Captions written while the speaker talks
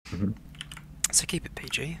So keep it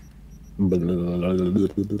PG.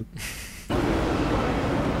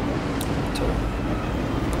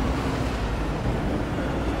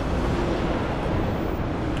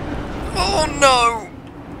 Oh no!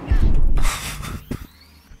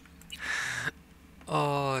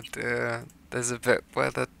 Oh dear. There's a bit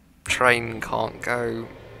where the train can't go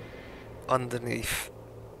underneath.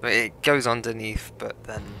 It goes underneath, but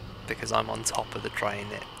then because I'm on top of the train,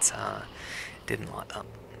 it didn't like that.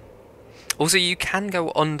 Also, you can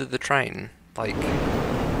go under the train, like.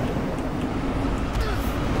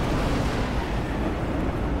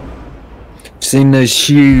 Seen those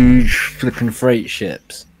huge flipping freight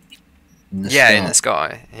ships? In the sky? In the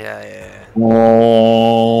sky. Yeah.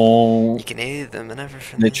 Oh. You can hear them and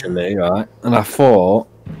everything. Literally, right? And I thought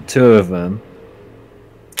two of them.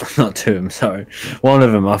 Not two of them, sorry. One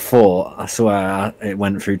of them, I swear, it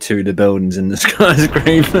went through two of the buildings in the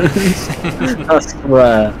skyscrapers. I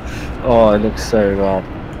swear. Oh, it looks so bad.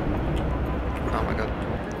 Oh my god.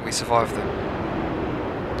 We survived them.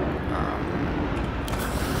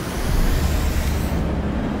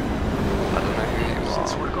 I don't know who you are.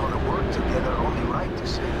 Since we're gonna work together, only right to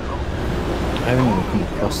say hello. I haven't even come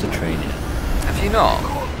across the train yet. Have you not? No.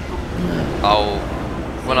 Oh,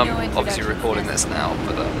 well, I'm obviously recording this now,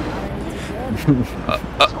 but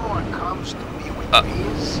Someone comes to me with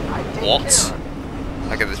these, I take what? care.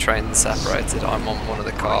 Okay, the train's separated. I'm on one of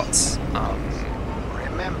the carts,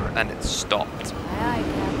 Remember, and it stopped.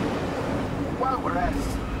 while we're at it,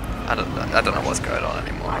 I don't know what's going on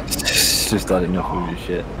anymore. It's just had enough of your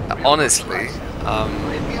shit. Honestly, hit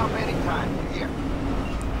me up anytime. Here.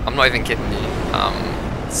 I'm not even kidding you.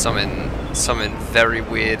 Something very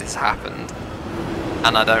weird has happened,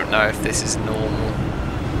 and I don't know if this is normal.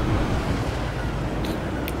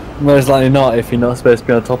 Most likely not if you're not supposed to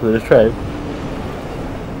be on top of the train.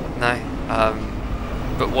 No,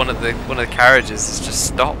 but one of the carriages has just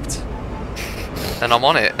stopped, and I'm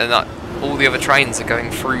on it, and all the other trains are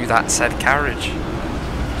going through that said carriage.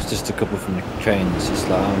 It's just a couple from the trains, just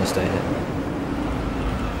like, I want to stay here.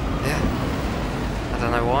 Yeah, I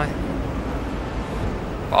don't know why.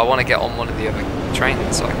 But I want to get on one of the other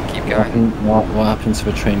trains so I can keep going. What happens if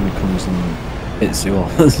a train comes and hits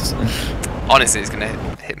yours? Honestly, it's gonna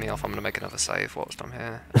hit me off. I'm gonna make another save whilst I'm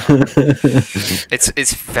here.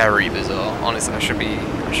 It's very bizarre. Honestly, I should be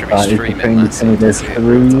streaming this. Can it go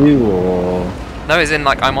through you, or? No, as in,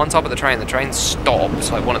 like, I'm on top of the train. The train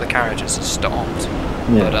stopped. Like, one of the carriages has stopped.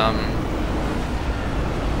 Yeah.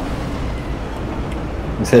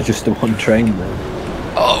 But Is there just the one train then?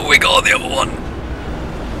 oh, we got the other one.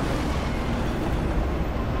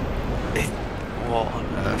 What on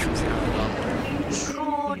earth is going on?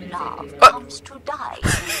 True love comes to die in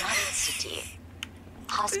that city.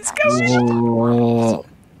 Husbands cheat on What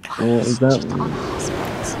is that? cheat on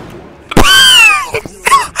husbands.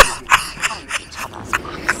 Find each other's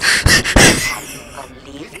backs.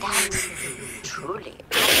 Can you believe that? Truly.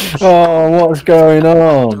 Oh, what's going Do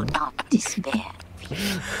on? not despair.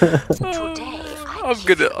 Today, I'm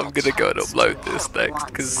gonna go and upload this next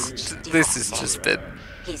because this has just been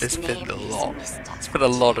it's been a lot. It's been a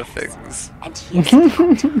lot of things.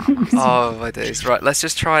 Oh my days! Right, let's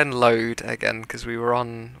just try and load again because we were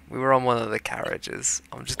on one of the carriages.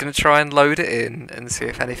 I'm just gonna try and load it in and see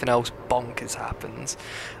if anything else bonkers happens.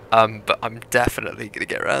 But I'm definitely gonna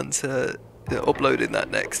get around to uploading that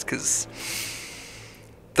next because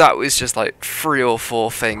that was just like 3 or 4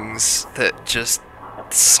 things that just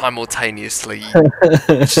simultaneously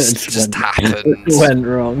just happened. Went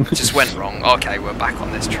wrong. Just went wrong. Okay, we're back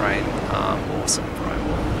on this train. Awesome, right.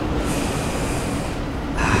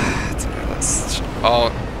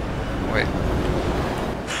 Oh, wait.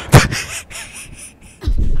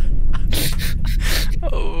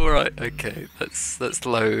 Oh, right. Okay. Let's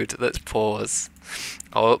load. Let's pause.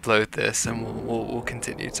 I'll upload this and we'll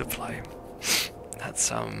continue to play. That's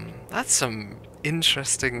some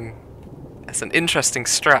interesting. That's an interesting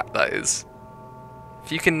strat, that is.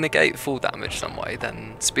 If you can negate full damage some way,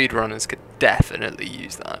 then speedrunners could definitely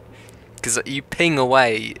use that. Because you ping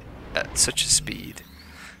away at such a speed.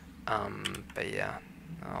 But yeah,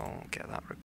 I'll get that